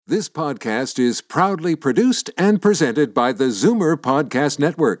This podcast is proudly produced and presented by the Zoomer Podcast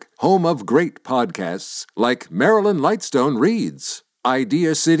Network, home of great podcasts like Marilyn Lightstone Reads,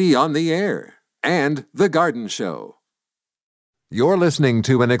 Idea City on the Air, and The Garden Show. You're listening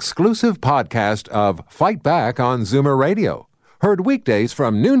to an exclusive podcast of Fight Back on Zoomer Radio, heard weekdays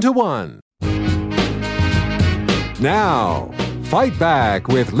from noon to 1. Now, Fight Back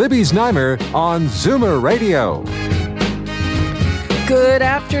with Libby Znaimer on Zoomer Radio. Good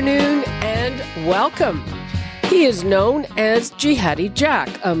afternoon and welcome. He is known as Jihadi Jack,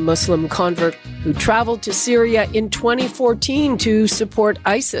 a Muslim convert who traveled to Syria in 2014 to support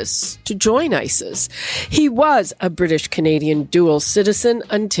ISIS, to join ISIS. He was a British-Canadian dual citizen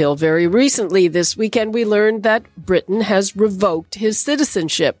until very recently. This weekend we learned that Britain has revoked his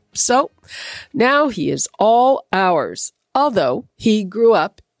citizenship. So now he is all ours, although he grew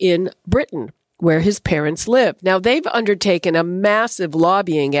up in Britain, where his parents live. Now, they've undertaken a massive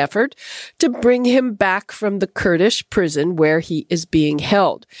lobbying effort to bring him back from the Kurdish prison where he is being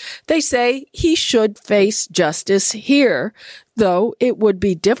held. They say he should face justice here, though it would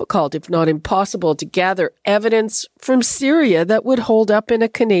be difficult, if not impossible, to gather evidence from Syria that would hold up in a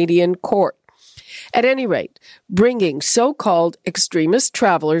Canadian court. At any rate, bringing so-called extremist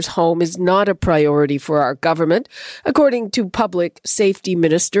travelers home is not a priority for our government, according to Public Safety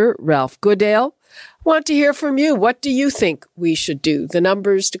Minister Ralph Goodale. Want to hear from you. What do you think we should do? The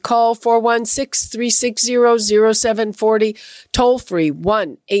numbers to call, 416-360-0740, toll free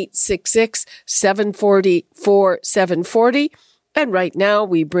 1-866-740-4740. And right now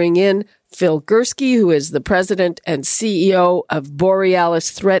we bring in Phil Gurski, who is the president and CEO of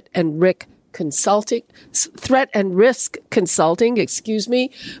Borealis Threat and Risk Consulting,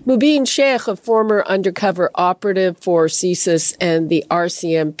 Mubin Shaikh, a former undercover operative for CSIS and the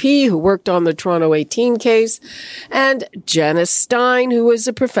RCMP, who worked on the Toronto 18 case, and Janice Stein, who is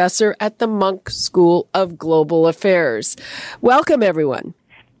a professor at the Munk School of Global Affairs. Welcome, everyone.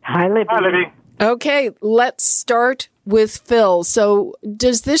 Hi, Libby. Hi, Libby. Okay, let's start with Phil. So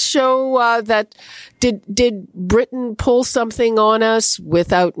does this show that did Britain pull something on us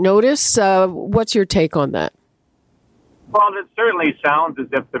without notice? What's your take on that? Well, it certainly sounds as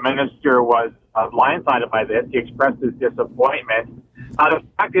if the minister was blindsided by this. He expressed his disappointment. The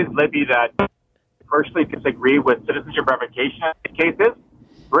fact is, Libby, that I personally disagree with citizenship revocation in cases.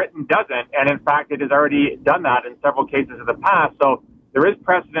 Britain doesn't, and in fact, it has already done that in several cases in the past. So there is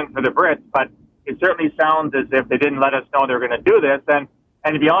precedent for the Brits, but it certainly sounds as if they didn't let us know they were going to do this. And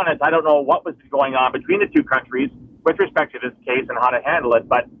to be honest, I don't know what was going on between the two countries with respect to this case and how to handle it.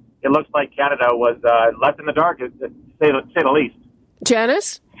 But it looks like Canada was left in the dark, to say the least.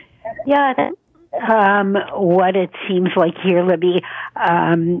 Janice? Yeah, what it seems like here, Libby,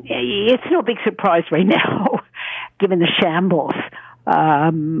 it's no big surprise right now, given the shambles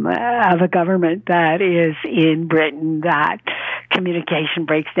of a government that is in Britain, that communication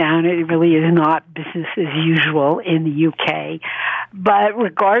breaks down. It really is not business as usual in the UK. But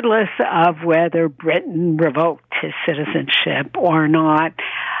regardless of whether Britain revoked his citizenship or not,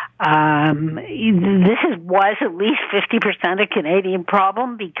 was at least 50% a Canadian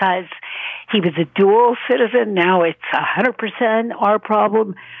problem because he was a dual citizen. Now it's 100% our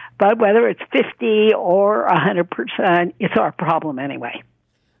problem. But whether it's 50 or 100%, it's our problem anyway.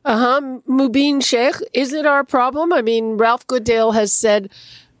 Mubin Shaikh, is it our problem? I mean, Ralph Goodale has said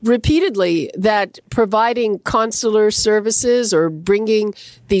repeatedly that providing consular services or bringing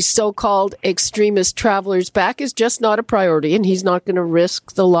these so-called extremist travelers back is just not a priority, and he's not going to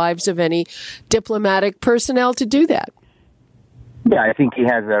risk the lives of any diplomatic personnel to do that. Yeah, I think he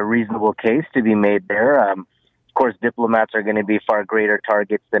has a reasonable case to be made there. Of course, diplomats are going to be far greater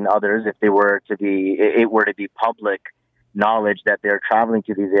targets than others if it were to be public knowledge that they're traveling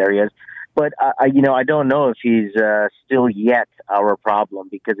to these areas. But I don't know if he's still yet our problem,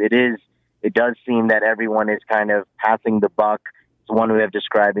 because it does seem that everyone is kind of passing the buck. It's one way of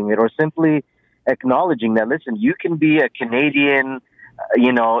describing it, or simply acknowledging that, listen, you can be a Canadian,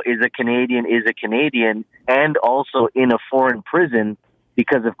 is a Canadian, and also in a foreign prison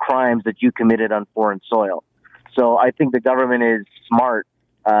because of crimes that you committed on foreign soil. So I think the government is smart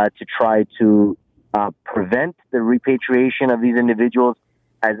to try to prevent the repatriation of these individuals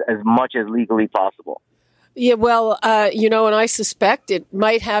as much as legally possible. Yeah, well, and I suspect it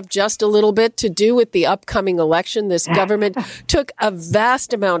might have just a little bit to do with the upcoming election. This government took a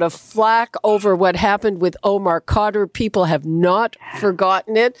vast amount of flack over what happened with Omar Khadr. People have not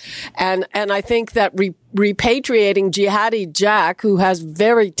forgotten it. And I think that repatriating Jihadi Jack, who has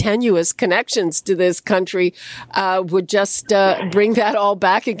very tenuous connections to this country, would just bring that all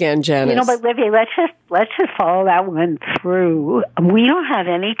back again, Janice. But Libby, let's just follow that one through. We don't have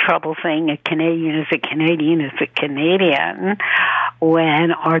any trouble saying a Canadian is a Canadian is a Canadian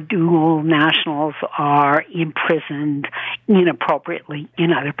when our dual nationals are imprisoned inappropriately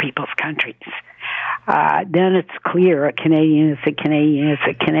in other people's countries. Then it's clear a Canadian is a Canadian is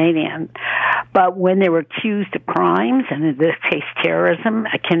a Canadian. But when they were accused of crimes, and in this case terrorism,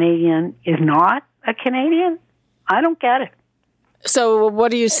 a Canadian is not a Canadian? I don't get it. So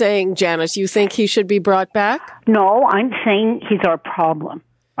what are you saying, Janice? You think he should be brought back? No, I'm saying he's our problem,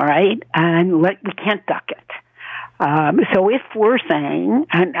 all right? And we can't duck it. So if we're saying,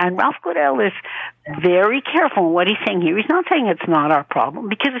 and Ralph Goodale is very careful in what he's saying here. He's not saying it's not our problem,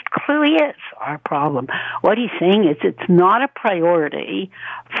 because it clearly is our problem. What he's saying is it's not a priority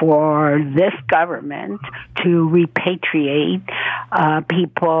for this government to repatriate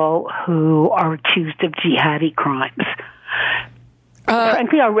people who are accused of jihadi crimes.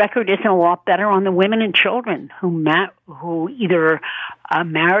 Frankly, our record isn't a lot better on the women and children who either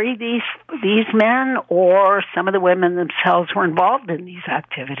marry these men, or some of the women themselves were involved in these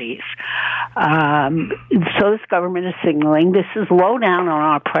activities. So this government is signaling this is low down on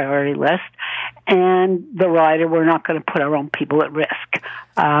our priority list, and the rider, we're not going to put our own people at risk.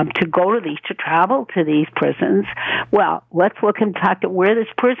 To travel to these prisons, well, let's look in fact at where this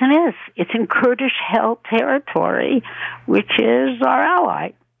prison is. It's in Kurdish-held territory, which is our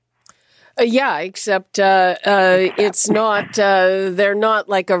ally. Except it's not, they're not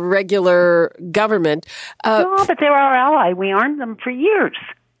like a regular government. No, but they're our ally. We armed them for years.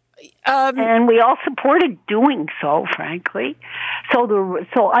 And we all supported doing so, frankly.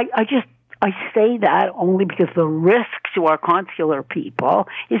 I say that only because the risk to our consular people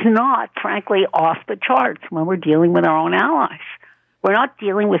is not, frankly, off the charts when we're dealing with our own allies. We're not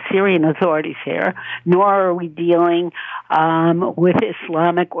dealing with Syrian authorities here, nor are we dealing with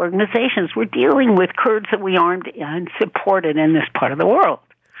Islamic organizations. We're dealing with Kurds that we armed and supported in this part of the world.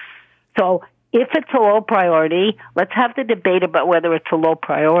 So if it's a low priority, let's have the debate about whether it's a low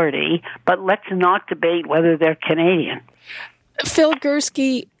priority, but let's not debate whether they're Canadian. Phil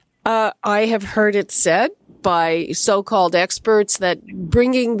Gurski, I have heard it said by so-called experts that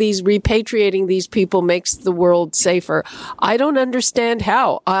repatriating these people makes the world safer. I don't understand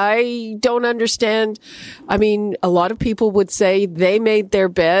how. I don't understand. I mean, a lot of people would say they made their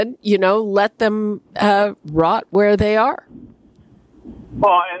bed, let them rot where they are.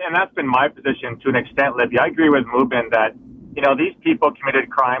 Well, and that's been my position to an extent, Libby. I agree with Mubin that, these people committed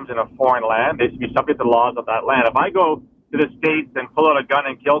crimes in a foreign land. They should be subject to the laws of that land. If I go to the States and pull out a gun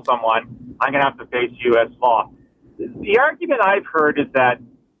and kill someone, I'm going to have to face U.S. law. The argument I've heard is that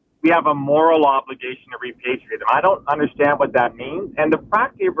we have a moral obligation to repatriate them. I don't understand what that means. And the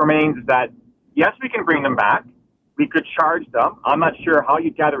practice remains is that, yes, we can bring them back. We could charge them. I'm not sure how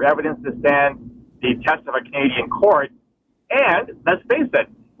you gather evidence to stand the test of a Canadian court. And let's face it,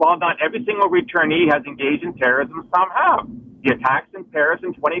 while not every single returnee has engaged in terrorism, some have. The attacks in Paris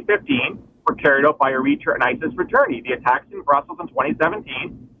in 2015 were carried out by an ISIS returnee. The attacks in Brussels in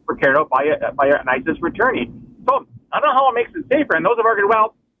 2017 were carried out by an ISIS returnee. So I don't know how it makes it safer. And those have argued,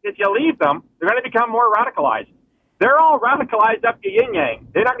 well, if you leave them, they're going to become more radicalized. They're all radicalized up to yin-yang.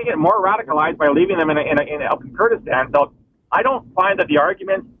 They're not going to get more radicalized by leaving them in Kurdistan. So I don't find that the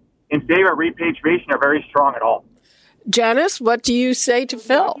arguments in favor of repatriation are very strong at all. Janice, what do you say to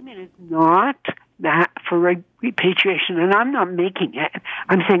Phil? The argument is not that for repatriation, and I'm not making it.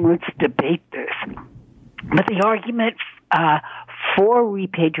 I'm saying let's debate this. But the argument for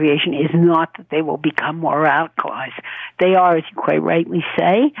repatriation is not that they will become more radicalized. They are, as you quite rightly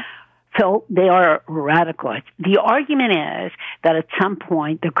say, so they are radicalized. The argument is that at some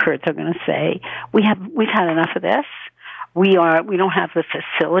point the Kurds are going to say, we've had enough of this. We don't have the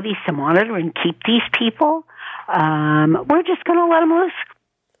facilities to monitor and keep these people. We're just going to let them loose.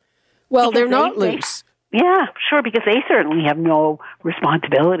 Well, they're not loose. Yeah, sure, because they certainly have no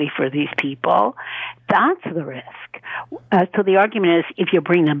responsibility for these people. That's the risk. So the argument is, if you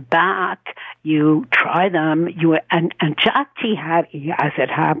bring them back, you try them, and Jack Jihadi, as it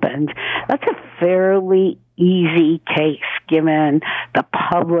happened, that's a fairly easy case, given the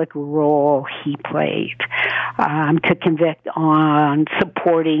public role he played, to convict on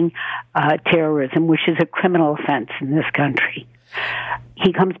supporting terrorism, which is a criminal offense in this country.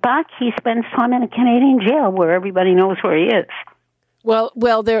 He comes back, he spends time in a Canadian jail where everybody knows where he is.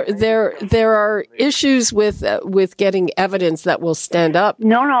 Well, there are issues with getting evidence that will stand up.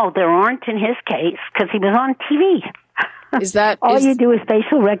 No, there aren't in his case, because he was on TV. Is that all you do is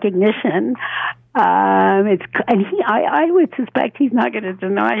facial recognition? I would suspect he's not going to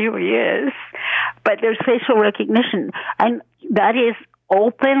deny who he is, but there's facial recognition, and that is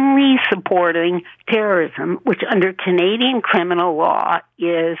openly supporting terrorism, which under Canadian criminal law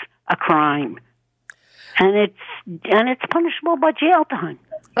is a crime, and it's punishable by jail time.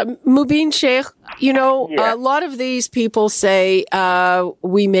 Mubin Shaikh, a lot of these people say,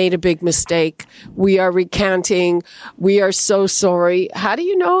 we made a big mistake. We are recanting. We are so sorry. How do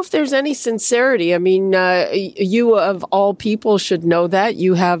you know if there's any sincerity? I mean, you of all people should know that.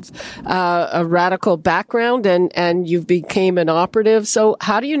 You have a radical background and you've became an operative. So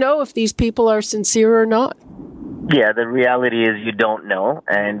how do you know if these people are sincere or not? Yeah, the reality is you don't know.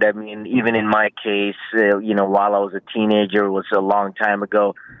 And I mean, even in my case, while I was a teenager, it was a long time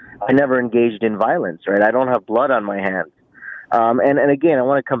ago, I never engaged in violence, right? I don't have blood on my hands. And again, I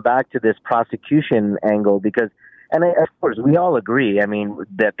want to come back to this prosecution angle because, of course, we all agree, I mean,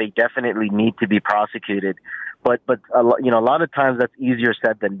 that they definitely need to be prosecuted. But a lot of times that's easier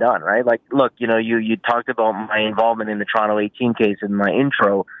said than done, right? Like, look, you talked about my involvement in the Toronto 18 case in my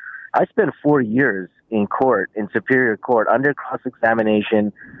intro. I spent 4 years in court, in Superior Court, under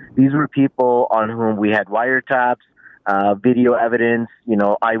cross-examination. These were people on whom we had wiretaps, video evidence,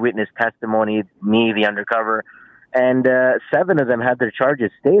 eyewitness testimony, me, the undercover, and 7 of them had their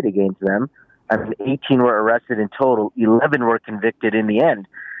charges stayed against them. I mean, 18 were arrested in total, 11 were convicted in the end,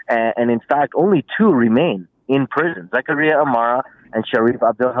 and in fact, only 2 remain in prison, Zakaria Amara and Sharif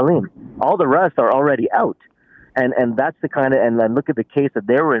Abdul Halim. All the rest are already out. And that's the kind of, and then look at the case that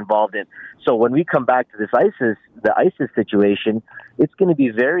they were involved in. So when we come back to the ISIS situation, it's going to be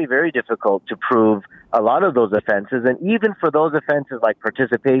very, very difficult to prove a lot of those offenses. And even for those offenses like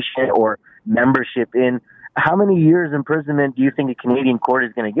participation or membership in, how many years imprisonment do you think a Canadian court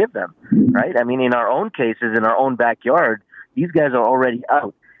is going to give them? Right? I mean, in our own cases, in our own backyard, these guys are already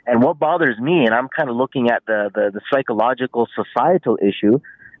out. And what bothers me, and I'm kind of looking at the psychological, societal issue,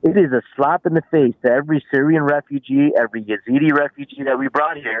 it is a slap in the face to every Syrian refugee, every Yazidi refugee that we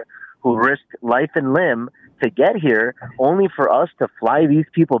brought here who risked life and limb to get here, only for us to fly these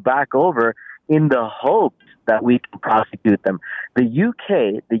people back over in the hopes that we can prosecute them. The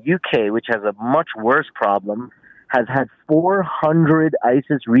UK, which has a much worse problem, has had 400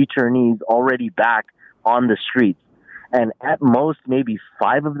 ISIS returnees already back on the streets. And at most, maybe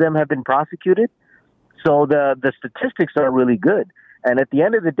 5 of them have been prosecuted. So the statistics are really good. And at the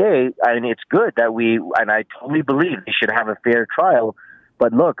end of the day, I mean, it's good that and I totally believe they should have a fair trial.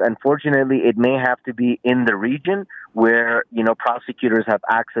 But look, unfortunately, it may have to be in the region where, prosecutors have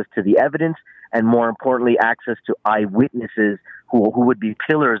access to the evidence and, more importantly, access to eyewitnesses who would be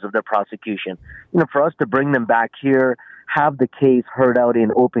pillars of the prosecution. For us to bring them back here, have the case heard out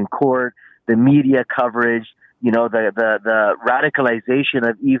in open court, the media coverage, the radicalization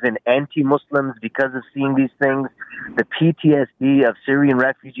of even anti-Muslims because of seeing these things, the PTSD of Syrian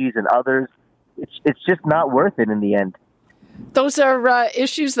refugees and others, it's just not worth it in the end. Those are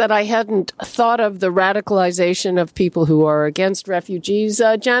issues that I hadn't thought of, the radicalization of people who are against refugees.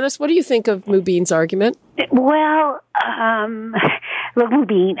 Janice, what do you think of Mubin's argument? Well, look,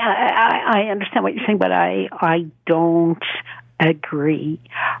 Mubin, I understand what you're saying, but I don't agree.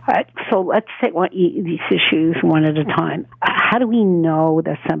 So let's take these issues one at a time. How do we know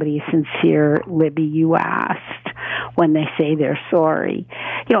that somebody is sincere, Libby, you asked, when they say they're sorry?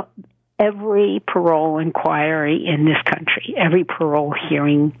 Every parole inquiry in this country, every parole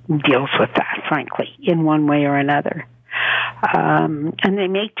hearing deals with that, frankly, in one way or another. And they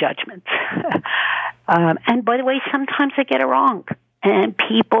make judgments. And by the way, sometimes they get it wrong, and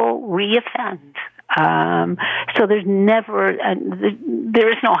people reoffend. So there's never, there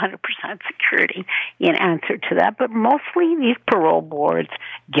is no 100% security in answer to that, but mostly these parole boards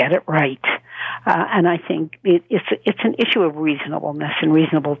get it right. And I think it's an issue of reasonableness and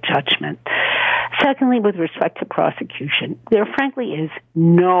reasonable judgment. Secondly, with respect to prosecution, there frankly is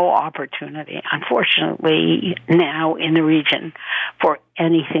no opportunity, unfortunately, now in the region for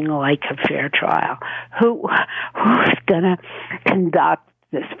anything like a fair trial. Who's going to conduct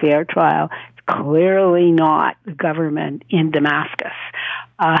this fair trial? It's clearly not the government in Damascus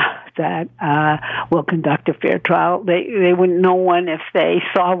that will conduct a fair trial. They wouldn't know one if they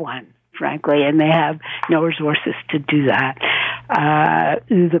saw one, frankly, and they have no resources to do that.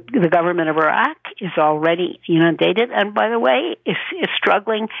 The government of Iraq is already inundated, and by the way, is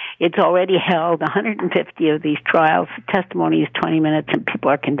struggling. It's already held 150 of these trials. The testimony is 20 minutes, and people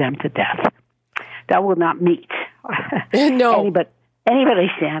are condemned to death. That will not meet anybody's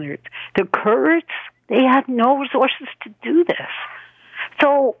standards. The Kurds, they have no resources to do this.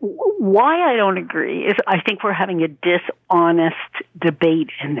 So why I don't agree is I think we're having a dishonest debate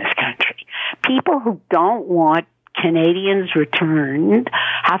in this country. People who don't want Canadians returned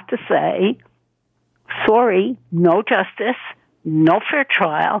have to say, sorry, no justice, no fair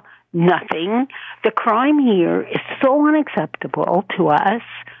trial, nothing. The crime here is so unacceptable to us.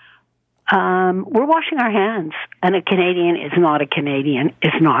 We're washing our hands, and a Canadian is not a Canadian,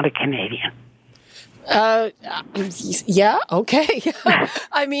 is not a Canadian. Yeah, okay.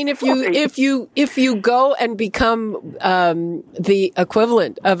 I mean, if you go and become the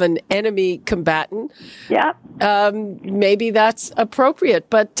equivalent of an enemy combatant, yeah, maybe that's appropriate.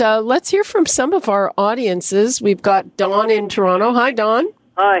 But let's hear from some of our audiences. We've got Dawn in Toronto. Hi, Dawn.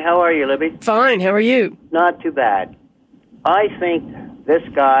 Hi, how are you, Libby? Fine. How are you? Not too bad. I think this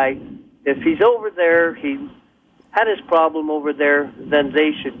guy, if he's over there, he had his problem over there, then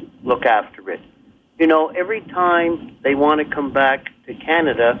they should look after it. You know, every time they want to come back to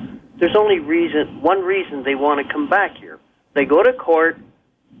Canada, there's only one reason they want to come back here. They go to court,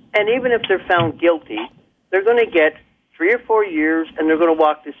 and even if they're found guilty, they're going to get 3 or 4 years, and they're going to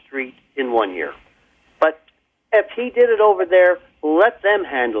walk the street in 1 year. But if he did it over there, let them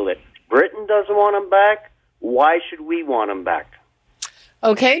handle it. Britain doesn't want him back. Why should we want him back?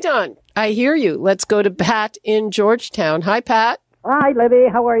 Okay, Don, I hear you. Let's go to Pat in Georgetown. Hi, Pat. Hi, Libby.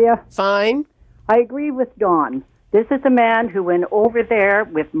 How are you? Fine. I agree with Dawn. This is a man who went over there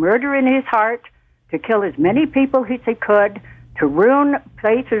with murder in his heart to kill as many people as he could, to ruin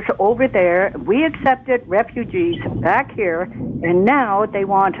places over there. We accepted refugees back here, and now they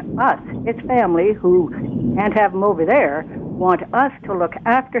want us, his family, who can't have him over there, want us to look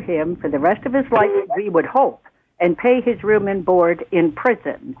after him for the rest of his life, we would hope, and pay his room and board in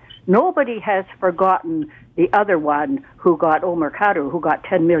prison. Nobody has forgotten the other one who got Omar Khadr, who got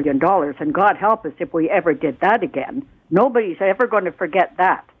 $10 million, and God help us if we ever did that again. Nobody's ever going to forget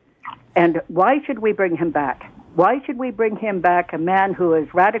that. And why should we bring him back? Why should we bring him back, a man who is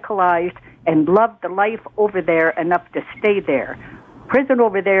radicalized and loved the life over there enough to stay there? Prison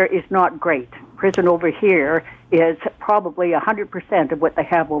over there is not great. Prison over here is probably 100% of what they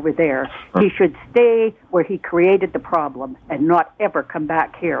have over there. He should stay where he created the problem and not ever come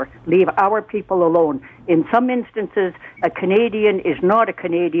back here. Leave our people alone. In some instances, a Canadian is not a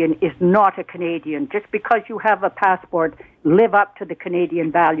Canadian, is not a Canadian. Just because you have a passport, live up to the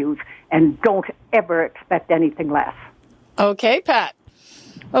Canadian values and don't ever expect anything less. Okay, Pat.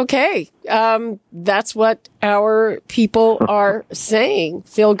 Okay. That's what our people are saying.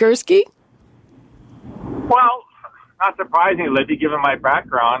 Phil Gurski? Well, not surprisingly, Libby, given my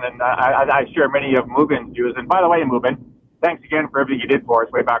background, and I share many of Mubin's views. And by the way, Mubin, thanks again for everything you did for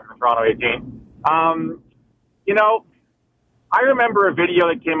us way back in Toronto 18. You know, I remember a video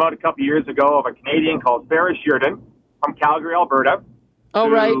that came out a couple years ago of a Canadian called Farrah Sheardon from Calgary, Alberta,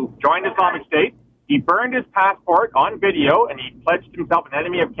 who joined Islamic State. He burned his passport on video, and he pledged himself an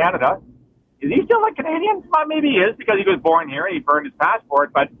enemy of Canada. Is he still a Canadian? Well, maybe he is, because he was born here and he burned his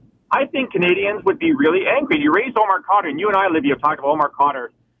passport, but I think Canadians would be really angry. You raised Omar Khadr, and you and I, Libby, have talked about Omar Khadr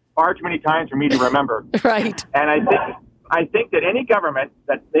far too many times for me to remember. Right. And I think that any government,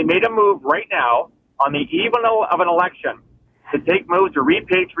 that they made a move right now on the eve of an election to take moves to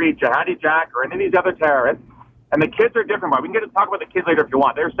repatriate Jihadi Jack or any of these other terrorists, and the kids are different. We can get to talk about the kids later if you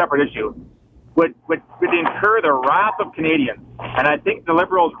want. They're a separate issue. Would incur the wrath of Canadians. And I think the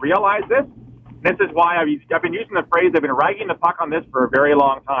Liberals realize this. This is why I've been using the phrase, they've been ragging the puck on this for a very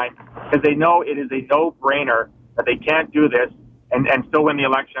long time, because they know it is a no-brainer that they can't do this and still win the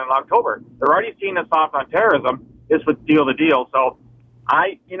election in October. They're already seeing us off on terrorism. This would seal the deal. So,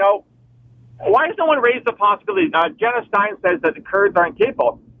 why has no one raised the possibility? Janice Stein says that the Kurds aren't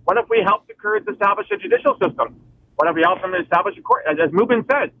capable. What if we help the Kurds establish a judicial system? What if we help them establish a court? As Mubin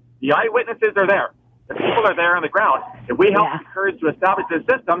said, the eyewitnesses are there. The people are there on the ground. If we help the Kurds to establish this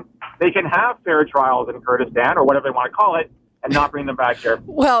system, they can have fair trials in Kurdistan or whatever they want to call it and not bring them back here.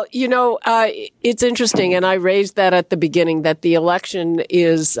 Well, it's interesting, and I raised that at the beginning, that the election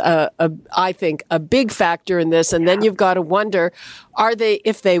is, I think, a big factor in this. And then you've got to wonder,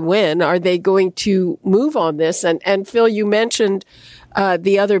 if they win, are they going to move on this? And Phil, you mentioned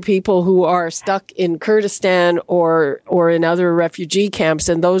the other people who are stuck in Kurdistan or in other refugee camps,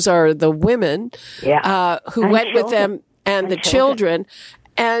 and those are the women who went with them and the children.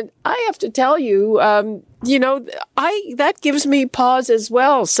 And I have to tell you, that gives me pause as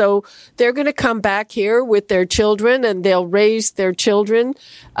well. So they're going to come back here with their children and they'll raise their children.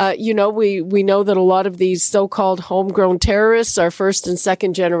 We know that a lot of these so-called homegrown terrorists are first and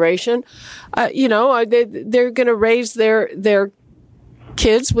second generation. They're going to raise their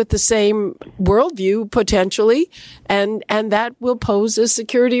kids with the same worldview potentially, and that will pose a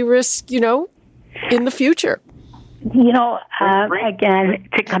security risk, in the future. Again,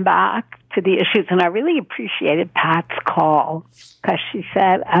 to come back to the issues, and I really appreciated Pat's call, because she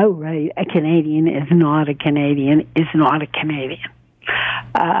said, oh, right, a Canadian is not a Canadian, is not a Canadian.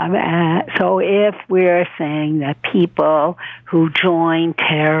 So if we're saying that people who join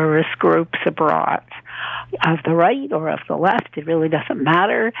terrorist groups abroad, of the right or of the left, it really doesn't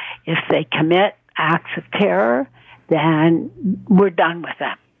matter. If they commit acts of terror, then we're done with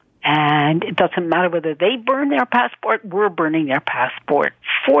them. And it doesn't matter whether they burn their passport, we're burning their passport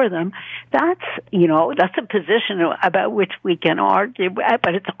for them. That's a position about which we can argue,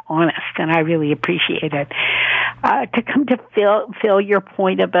 but it's honest, and I really appreciate it. To come to Phil, your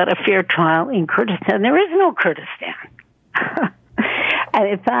point about a fair trial in Kurdistan, there is no Kurdistan. And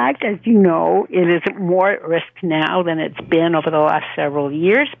in fact, as you know, it is more at risk now than it's been over the last several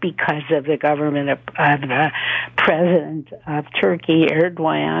years because of the government of the president of Turkey,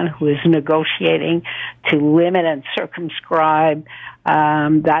 Erdogan, who is negotiating to limit and circumscribe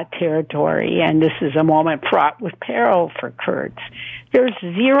that territory. And this is a moment fraught with peril for Kurds. There's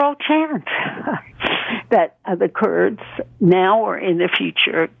zero chance that the Kurds now or in the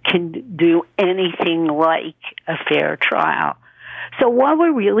future can do anything like a fair trial. So what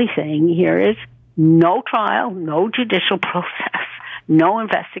we're really saying here is no trial, no judicial process, no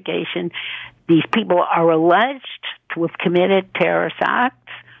investigation. These people are alleged to have committed terrorist acts.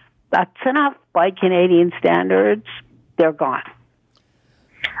 That's enough by Canadian standards. They're gone.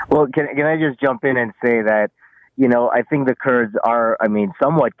 Well, can I just jump in and say that, I think the Kurds are,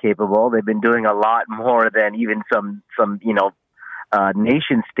 somewhat capable. They've been doing a lot more than even some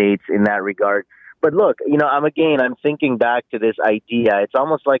nation states in that regard. But look, I'm thinking back to this idea. It's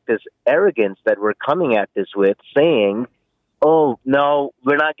almost like this arrogance that we're coming at this with, saying, oh, no,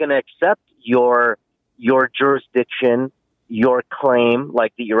 we're not going to accept your jurisdiction, your claim,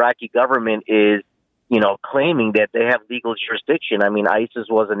 like the Iraqi government is, claiming that they have legal jurisdiction. ISIS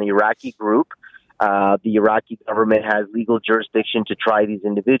was an Iraqi group. The Iraqi government has legal jurisdiction to try these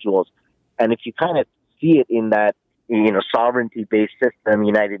individuals. And if you kind of see it in that, sovereignty-based system,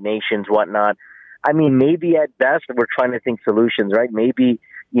 United Nations, whatnot, maybe at best we're trying to think solutions, right? Maybe,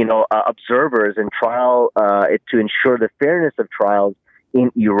 observers and trial to ensure the fairness of trials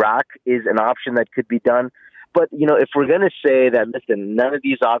in Iraq is an option that could be done. But, if we're going to say that, listen, none of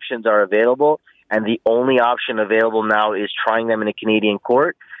these options are available and the only option available now is trying them in a Canadian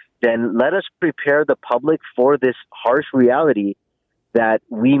court, then let us prepare the public for this harsh reality that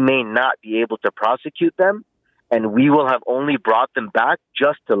we may not be able to prosecute them, and we will have only brought them back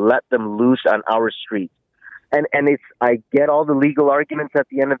just to let them loose on our streets. And I get all the legal arguments at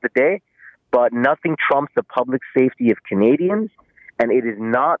the end of the day, but nothing trumps the public safety of Canadians, and it is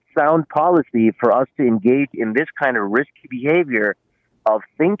not sound policy for us to engage in this kind of risky behavior of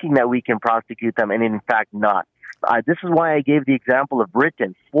thinking that we can prosecute them and in fact not. This is why I gave the example of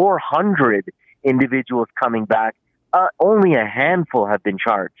Britain. 400 individuals coming back, only a handful have been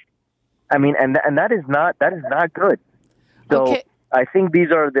charged. And that is not good. So okay. I think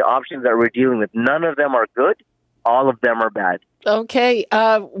these are the options that we're dealing with. None of them are good. All of them are bad. Okay.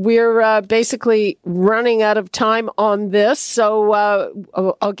 We're basically running out of time on this. So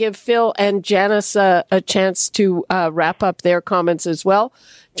I'll give Phil and Janice a chance to wrap up their comments as well.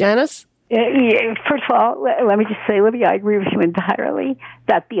 Janice? First of all, let me just say, Libby, I agree with you entirely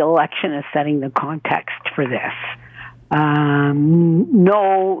that the election is setting the context for this.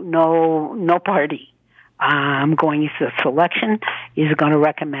 No party going into this election is going to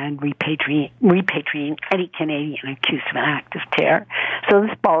recommend repatriating any Canadian accused of an act of terror. So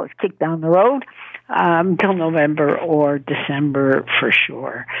this ball is kicked down the road until November or December for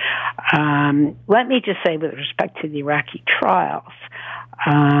sure. Let me just say, with respect to the Iraqi trials,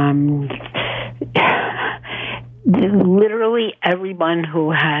 literally everyone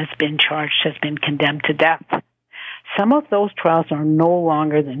who has been charged has been condemned to death. Some of those trials are no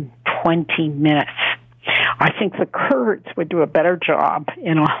longer than 20 minutes. I think the Kurds would do a better job,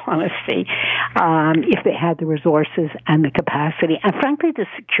 in all honesty, if they had the resources and the capacity, and frankly the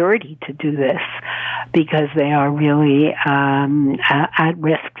security to do this, because they are really at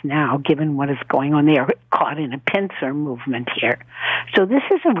risk now, given what is going on. They are caught in a pincer movement here. So this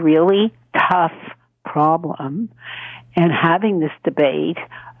is a really tough problem, and having this debate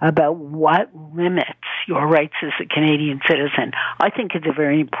about what limits your rights as a Canadian citizen, I think is a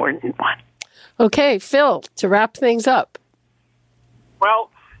very important one. Okay, Phil, to wrap things up.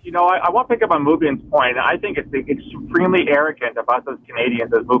 Well, I want to pick up on Mubin's point. I think it's extremely arrogant of us as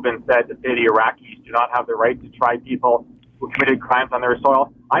Canadians, as Mubin said, to say the Iraqis do not have the right to try people who committed crimes on their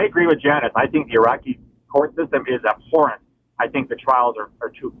soil. I agree with Janice. I think the Iraqi court system is abhorrent. I think the trials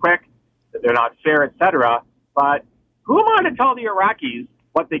are too quick, that they're not fair, etc. But who am I to tell the Iraqis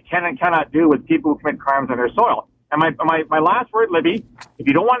what they can and cannot do with people who commit crimes on their soil? And my last word, Libby, if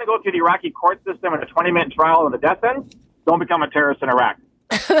you don't want to go through the Iraqi court system in a 20-minute trial on the death sentence, don't become a terrorist in Iraq.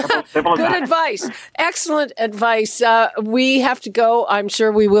 Simple as Good that. advice. Excellent advice. We have to go. I'm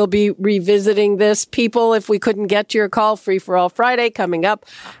sure we will be revisiting this. People, if we couldn't get to your call, Free for All Friday coming up.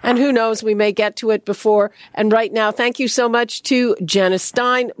 And who knows, we may get to it before. And right now, thank you so much to Janice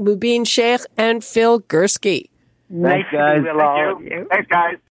Stein, Mubin Shaikh, and Phil Gurski. Thanks, guys. Thanks,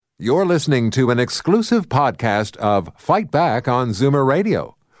 guys. You're listening to an exclusive podcast of Fight Back on Zoomer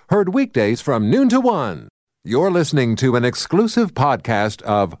Radio. Heard weekdays from noon to 1. You're listening to an exclusive podcast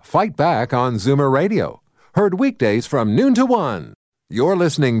of Fight Back on Zoomer Radio. Heard weekdays from noon to 1. You're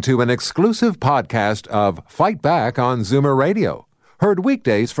listening to an exclusive podcast of Fight Back on Zoomer Radio. Heard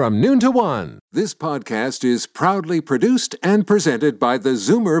weekdays from noon to 1. This podcast is proudly produced and presented by the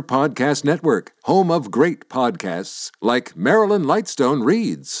Zoomer Podcast Network, home of great podcasts like Marilyn Lightstone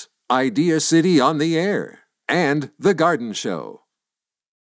Reads, Idea City on the Air, and The Garden Show.